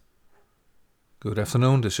Good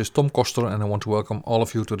afternoon, this is Tom Koster and I want to welcome all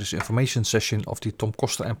of you to this information session of the Tom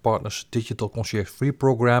Koster and Partners Digital Concierge Free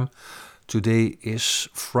Program. Today is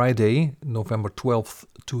Friday, November 12th,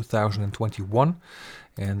 2021,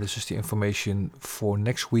 and this is the information for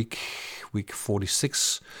next week, week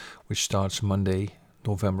 46, which starts Monday,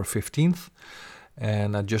 November 15th.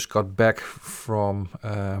 And I just got back from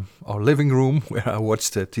our living room where I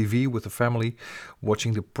watched TV with the family,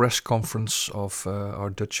 watching the press conference of our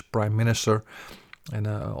Dutch Prime Minister and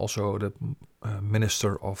also the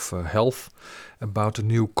Minister of Health about the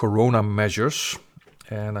new corona measures.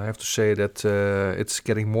 And I have to say that it's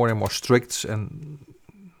getting more and more strict, and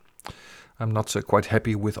I'm not quite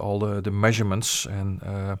happy with all the measurements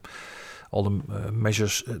and all the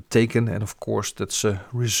measures taken, and of course that's a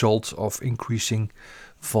result of increasing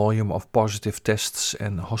volume of positive tests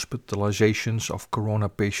and hospitalizations of corona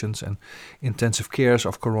patients and intensive cares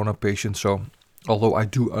of corona patients. So although I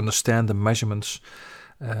do understand the measurements,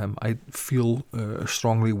 I feel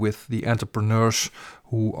strongly with the entrepreneurs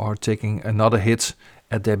who are taking another hit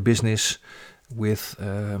at their business with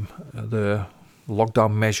the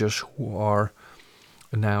lockdown measures who are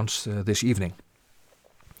announced this evening.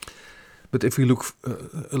 But if we look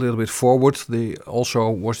a little bit forward, there also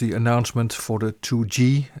was the announcement for the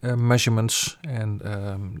 2G measurements, and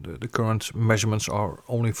the current measurements are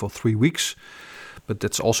only for 3 weeks. But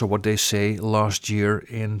that's also what they say last year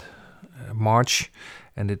in March,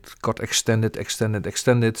 and it got extended,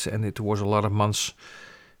 and it was a lot of months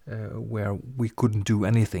where we couldn't do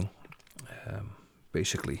anything,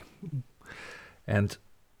 basically. And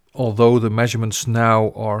although the measurements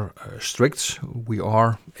now are strict, we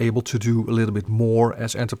are able to do a little bit more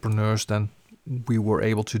as entrepreneurs than we were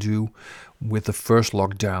able to do with the first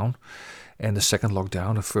lockdown and the second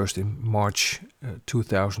lockdown, the first in March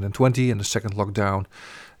 2020 and the second lockdown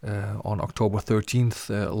on October 13th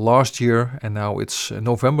last year, and now it's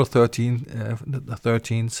November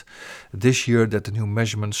 13th this year that the new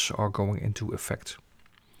measurements are going into effect.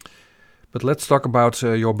 But let's talk about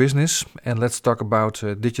your business, and let's talk about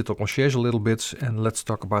Digital Concierge a little bit, and let's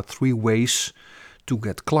talk about 3 ways to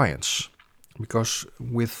get clients. Because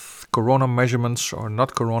with corona measurements or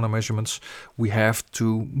not corona measurements, we have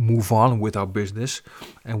to move on with our business,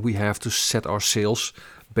 and we have to set our sales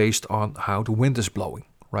based on how the wind is blowing,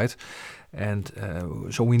 right? And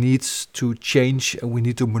so we need to change, and we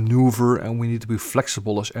need to maneuver, and we need to be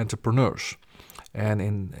flexible as entrepreneurs. And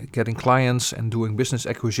in getting clients and doing business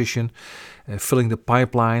acquisition, filling the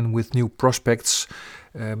pipeline with new prospects.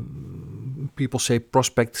 People say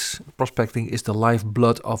prospecting is the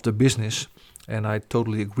lifeblood of the business, and I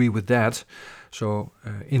totally agree with that. So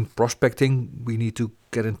in prospecting, we need to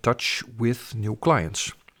get in touch with new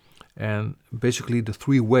clients. And basically the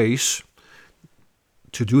 3 ways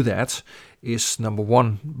to do that is, number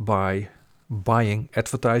 1, by buying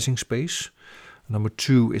advertising space. Number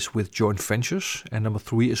 2 is with joint ventures, and number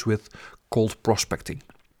 3 is with cold prospecting.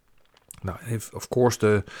 Now, of course,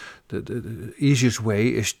 the easiest way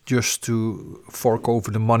is just to fork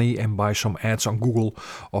over the money and buy some ads on Google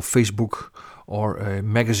or Facebook or a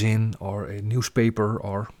magazine or a newspaper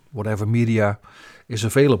or whatever media is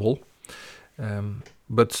available.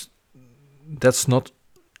 But that's not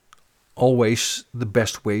always the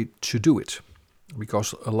best way to do it,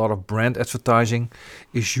 because a lot of brand advertising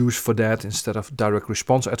is used for that instead of direct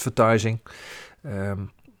response advertising.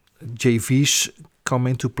 JVs come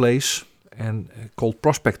into place, and cold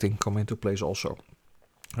prospecting come into place also.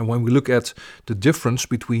 And when we look at the difference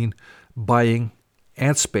between buying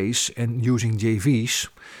ad space and using JVs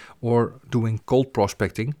or doing cold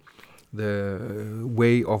prospecting, the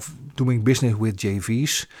way of doing business with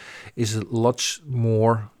JVs is a lot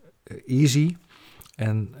more easy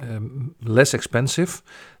and less expensive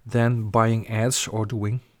than buying ads or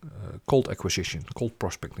doing cold acquisition, cold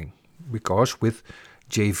prospecting. Because with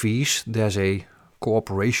JVs, there's a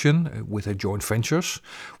cooperation with a joint ventures,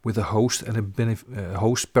 with a host and a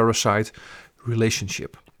host-parasite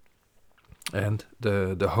relationship. And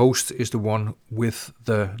the host is the one with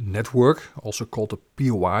the network, also called the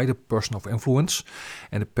POI, the person of influence.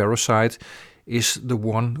 And the parasite is the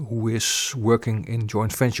one who is working in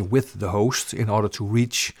joint venture with the host in order to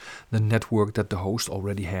reach the network that the host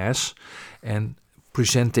already has, and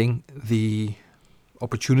presenting the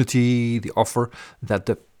opportunity, the offer that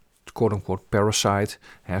the quote-unquote parasite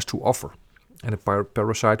has to offer. And the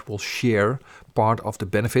parasite will share part of the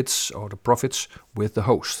benefits or the profits with the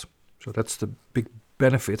host. So that's the big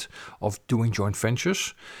benefit of doing joint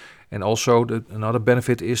ventures. And also another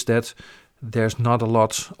benefit is that there's not a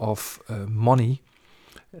lot of money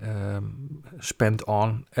spent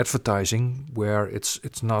on advertising, where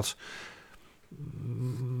it's not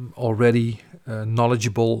already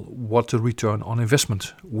knowledgeable what the return on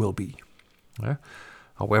investment will be.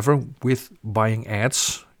 However, with buying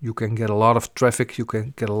ads, you can get a lot of traffic, you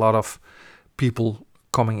can get a lot of people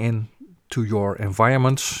coming in to your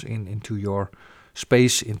environment, into your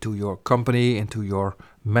space, into your company, into your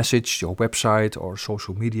message, your website or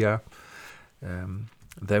social media,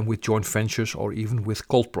 than with joint ventures or even with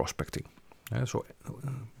cold prospecting. So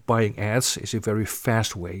buying ads is a very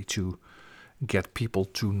fast way to get people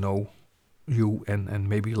to know you and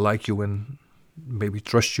maybe like you and maybe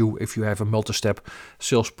trust you if you have a multi-step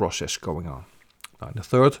sales process going on. Now, the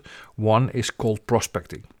third one is cold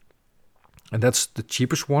prospecting. And that's the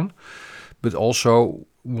cheapest one, but also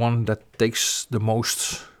one that takes the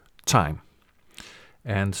most time.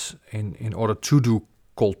 And in order to do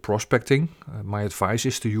cold prospecting, my advice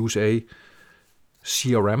is to use a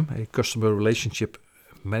CRM, a customer relationship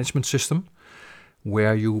management system,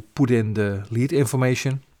 where you put in the lead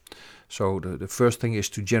information. So the first thing is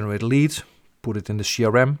to generate a lead, put it in the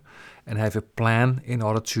CRM, and have a plan in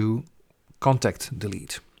order to contact the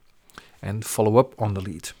lead and follow up on the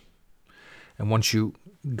lead. And once you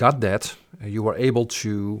got that, you are able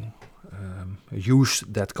to use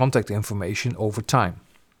that contact information over time.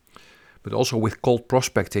 But also with cold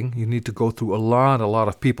prospecting, you need to go through a lot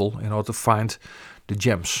of people in order to find the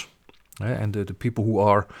gems and the people who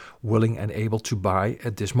are willing and able to buy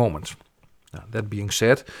at this moment. Now, that being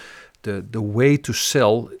said, the way to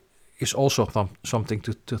sell is also something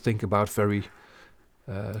to think about very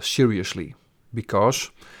seriously,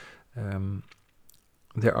 because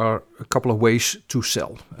there are a couple of ways to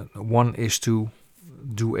sell. One is to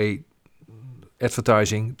do a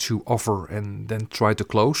advertising to offer and then try to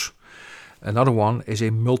close. Another one is a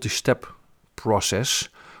multi-step process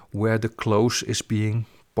where the close is being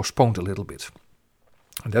postponed a little bit.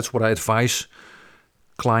 And that's what I advise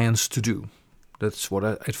clients to do. That's what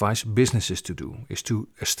I advise businesses to do, is to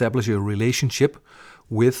establish a relationship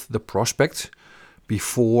with the prospect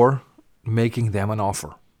before making them an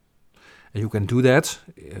offer. And you can do that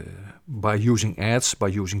by using ads, by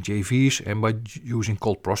using JVs, and by using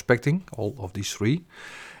cold prospecting, all of these three.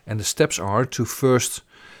 And the steps are to first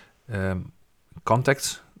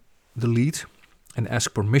contact the lead and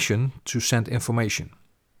ask permission to send information.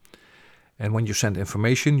 And when you send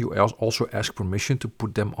information, you also ask permission to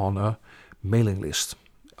put them on a mailing list.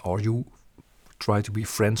 Or you try to be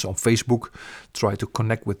friends on Facebook, try to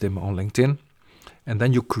connect with them on LinkedIn. And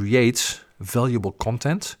then you create valuable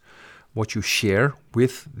content, what you share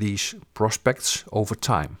with these prospects over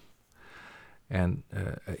time. And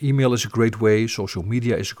email is a great way, social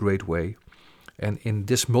media is a great way. And in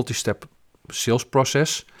this multi-step sales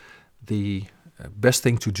process, the best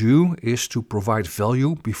thing to do is to provide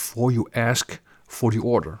value before you ask for the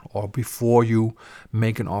order or before you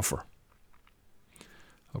make an offer.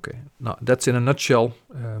 Okay, now that's in a nutshell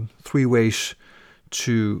 3 ways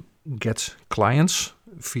to get clients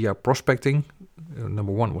via prospecting.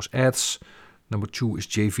 Number 1 was ads, number 2 is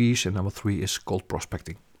JVs, and number 3 is cold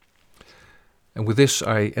prospecting. And with this,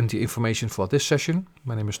 I end the information for this session.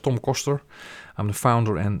 My name is Tom Koster. I'm the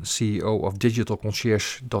founder and CEO of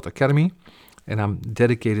digitalconcierge.academy, and I'm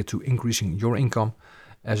dedicated to increasing your income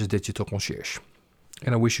as a digital concierge.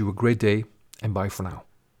 And I wish you a great day, and bye for now.